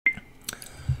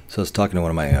So I was talking to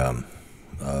one of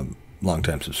my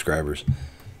longtime subscribers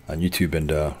on YouTube and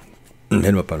hit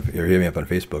him up on, or hit me up on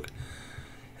Facebook.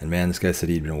 And man, this guy said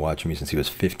he'd been watching me since he was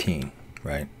 15,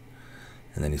 right?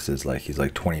 And then he says like he's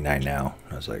like 29 now.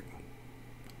 And I was like,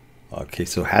 okay,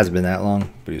 so it hasn't been that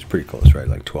long, but he was pretty close, right?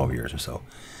 Like 12 years or so.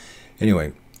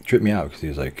 Anyway, it tripped me out because he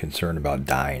was like concerned about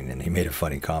dying, and he made a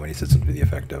funny comment. He said something to the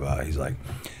effect of, he's like,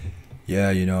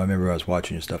 yeah, you know, I remember I was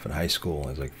watching your stuff in high school. I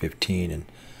was like 15, and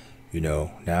you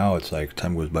know, now it's like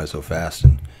time goes by so fast,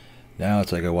 and now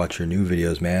it's like I watch your new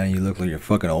videos, man, and you look like you're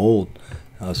fucking old.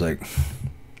 I was like,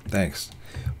 thanks.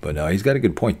 But no, he's got a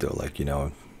good point though. Like, you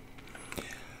know,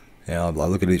 I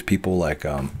look at these people like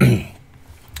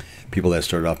people that I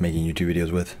started off making YouTube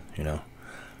videos with, you know,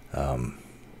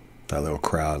 that little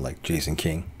crowd like Jason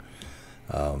King,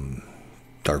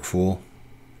 Dark Fool,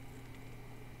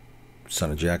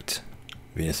 Son Eject,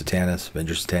 Venus Satanist,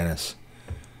 Avenger Satanist,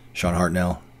 Sean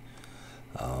Hartnell,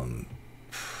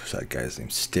 what's that guy's name?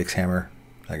 Styx Hammer,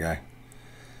 that guy.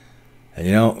 And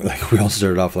you know, like we all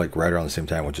started off like right around the same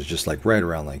time, which is just like right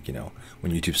around like, you know,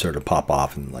 when YouTube started to pop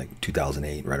off in like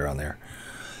 2008, right around there.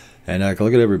 And I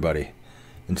look at everybody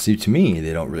and see, to me,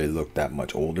 they don't really look that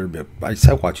much older, but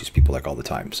I watch these people like all the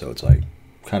time, so it's like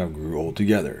kind of grew old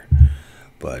together.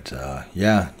 But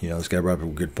yeah, you know, this guy brought up a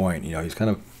good point. You know, he's kind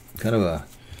of a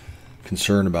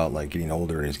concerned about like getting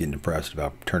older, and he's getting depressed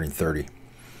about turning 30.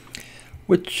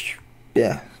 Which,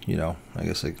 yeah, you know, I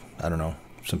guess like, I don't know,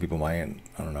 some people might,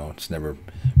 I don't know, it's never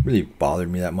really bothered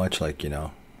me that much, like, you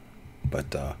know,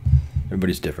 but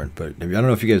everybody's different. But I don't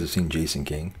know if you guys have seen Jason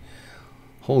King.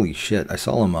 Holy shit, I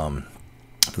saw him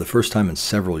for the first time in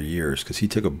several years, because he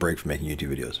took a break from making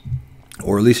YouTube videos,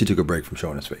 or at least he took a break from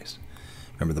showing his face.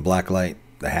 Remember the black light,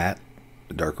 the hat,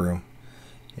 the dark room?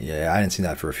 Yeah, I hadn't seen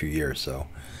that for a few years. So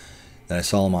then I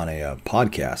saw him on a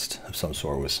podcast of some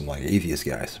sort with some like atheist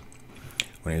guys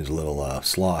when he was a little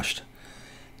sloshed.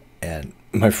 And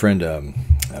my friend,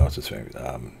 what's his name?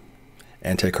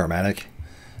 Anti-Karmatic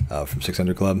from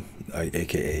 600 Club,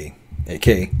 aka AK.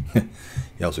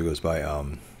 He also goes by,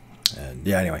 and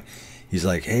yeah, anyway, he's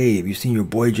like, hey, have you seen your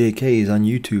boy JK? He's on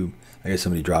YouTube. I guess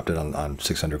somebody dropped it on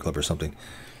 600 Club or something.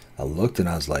 I looked and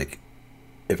I was like,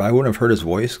 if I wouldn't have heard his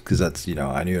voice, because that's, you know,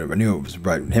 I knew it was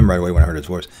him right away when I heard his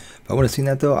voice. If I would have seen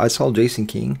that though, I saw Jason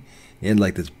King. He had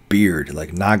like this beard,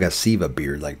 like Naga Siva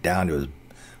beard, like down to his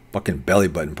fucking belly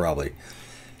button probably.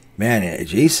 Man,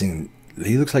 Jason,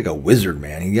 he looks like a wizard,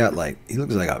 man. He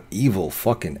looks like an evil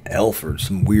fucking elf or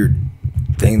some weird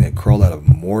thing that crawled out of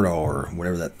Mordor or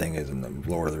whatever that thing is in the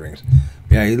Lord of the Rings.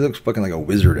 Yeah, he looks fucking like a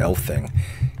wizard elf thing.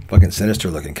 Fucking sinister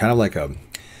looking. Kind of like a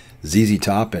ZZ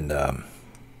Top and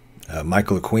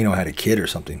Michael Aquino had a kid or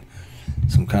something.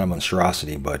 Some kind of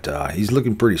monstrosity, but he's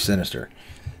looking pretty sinister.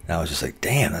 And I was just like,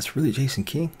 damn, that's really Jason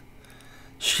King?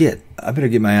 Shit, I better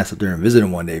get my ass up there and visit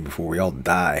him one day before we all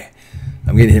die.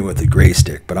 I'm getting hit with the gray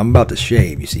stick, but I'm about to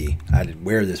shave, you see. I had to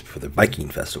wear this for the Viking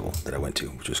festival that I went to,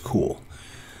 which was cool.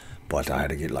 But I had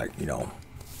to get, like, you know,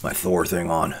 my Thor thing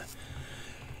on.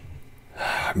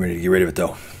 I'm ready to get rid of it,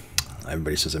 though.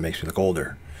 Everybody says it makes me look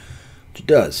older. Which it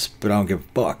does, but I don't give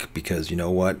a fuck, because you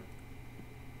know what?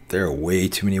 There are way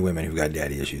too many women who've got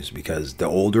daddy issues, because the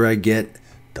older I get,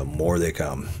 the more they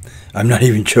come. I'm not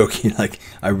even joking. Like,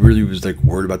 I really was like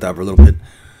worried about that for a little bit.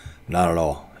 Not at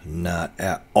all. Not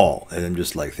at all. And I'm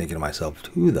just like thinking to myself,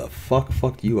 who the fuck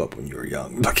fucked you up when you were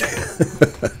young? Okay.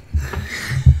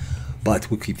 But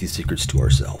we'll keep these secrets to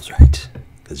ourselves, right?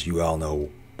 Because you all know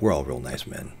we're all real nice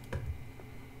men.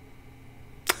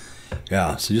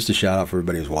 Yeah, so just a shout out for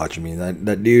everybody who's watching me.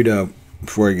 That dude,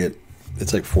 before I get,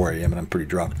 it's like 4 a.m. and I'm pretty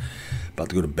drunk, about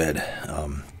to go to bed.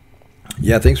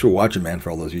 Yeah, thanks for watching, man,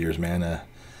 for all those years, man. It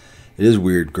is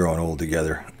weird growing old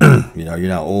together. You know, you're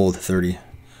not old, 30.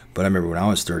 But I remember when I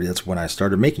was 30, that's when I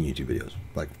started making YouTube videos,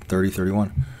 like 30,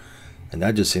 31. And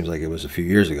that just seems like it was a few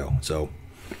years ago. So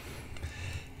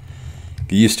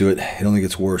get used to it. It only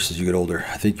gets worse as you get older.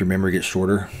 I think your memory gets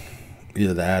shorter.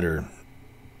 Either that or,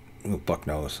 who fuck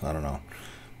knows? I don't know.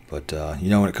 But, you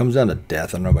know, when it comes down to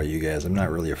death, I don't know about you guys, I'm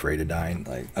not really afraid of dying.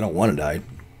 Like, I don't want to die.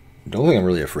 The only thing I'm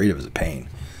really afraid of is the pain.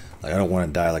 Like, I don't want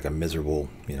to die like a miserable,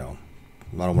 you know,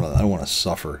 I don't want to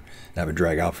suffer and have it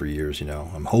drag out for years, you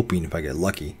know. I'm hoping if I get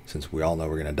lucky, since we all know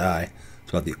we're going to die. It's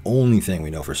about the only thing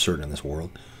we know for certain in this world.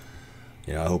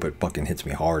 You know, I hope it fucking hits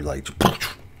me hard,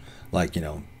 like, you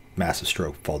know, massive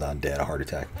stroke, fall down dead, a heart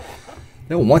attack. I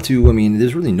don't want to. I mean,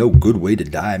 there's really no good way to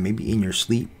die. Maybe in your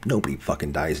sleep. Nobody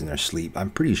fucking dies in their sleep. I'm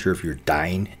pretty sure if you're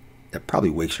dying, that probably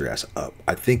wakes your ass up.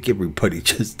 I think everybody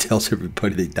just tells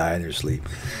everybody they die in their sleep.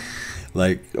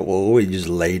 Like, well, you just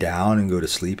lay down and go to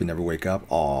sleep and never wake up.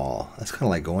 Oh, that's kind of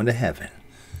like going to heaven.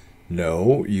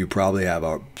 No, you probably have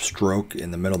a stroke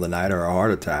in the middle of the night or a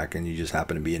heart attack, and you just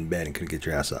happen to be in bed and couldn't get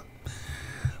your ass up.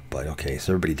 But okay,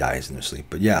 so everybody dies in their sleep.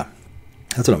 But yeah,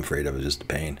 that's what I'm afraid of, is just the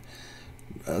pain.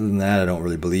 Other than that, I don't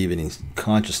really believe any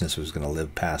consciousness was going to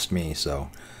live past me. So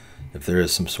if there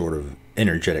is some sort of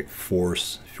energetic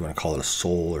force, if you want to call it a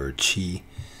soul or a chi,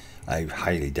 I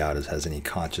highly doubt it has any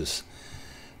conscious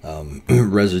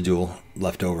residual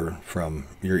left over from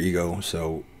your ego.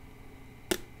 So,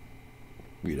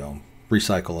 you know,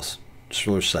 recycle us. Just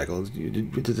recycle.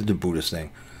 The Buddhist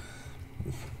thing,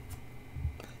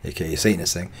 aka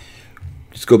Satanist thing.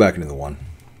 Just go back into the one.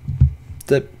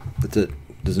 That's it. That's it.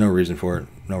 There's no reason for it.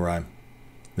 No rhyme.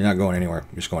 You're not going anywhere.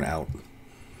 You're just going out.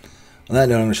 On that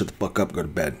note, I'm going to shut the fuck up and go to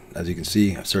bed. As you can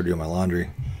see, I started doing my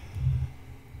laundry.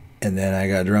 And then I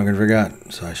got drunk and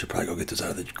forgot. So I should probably go get this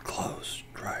out of the clothes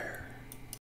dryer.